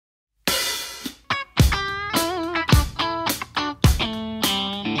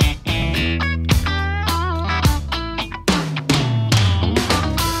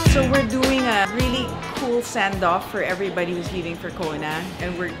send-off for everybody who's leaving for Kona,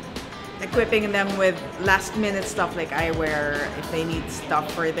 and we're equipping them with last-minute stuff like eyewear if they need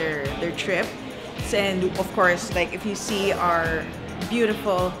stuff for their trip. And of course, like if you see our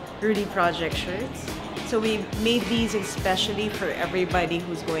beautiful Rudy Project shirts, so we made these especially for everybody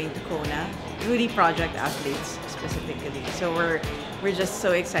who's going to Kona, Rudy Project athletes specifically. So we're just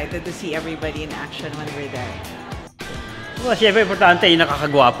so excited to see everybody in action when we're there. Well, siyempre importante yung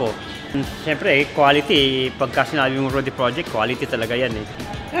nakakagwapo. Siyempre, quality. Pagka sinabi mong Rudy Project, quality talaga yan eh.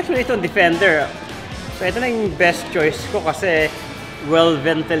 Actually, itong Defender. So ito na yung best choice ko kasi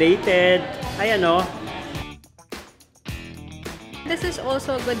well-ventilated. Ayan o. This is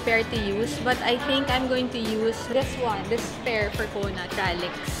also a good pair to use, but I think I'm going to use this pair for Kona,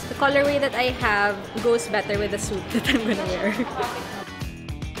 Calix. The colorway that I have goes better with the suit that I'm gonna wear.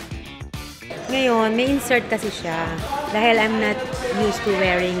 Ngayon, may insert kasi siya. Dahil I'm not used to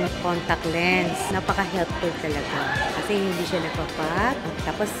wearing contact lens. Napaka-helpful talaga. Kasi hindi siya napapag.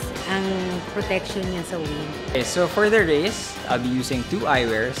 Tapos, ang protection niya sa wind. Okay, so for the race, I'll be using 2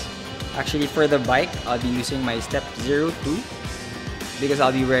 eyewears. Actually, for the bike, I'll be using my Step 02 because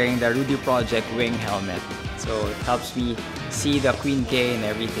I'll be wearing the Rudy Project wing helmet. So it helps me see the Queen K and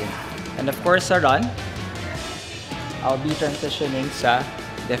everything. And of course, sa run, I'll be transitioning sa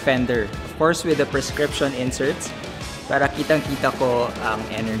Defender. Of course, with the prescription inserts para kitang-kita ko ang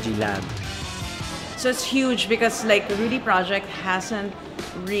energy lab. So it's huge because like Rudy Project hasn't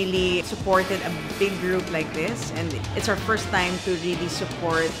really supported a big group like this, and it's our first time to really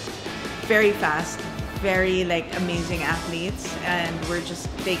support very fast, very like amazing athletes, and we're just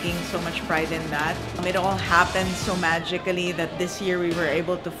taking so much pride in that. It all happened so magically that this year we were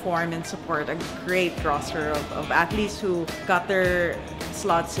able to form and support a great roster of athletes who got their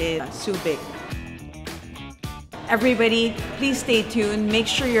slots in Subic. Everybody, please stay tuned. Make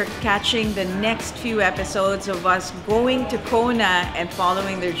sure you're catching the next few episodes of us going to Kona and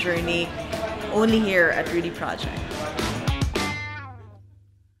following their journey only here at Rudy Project.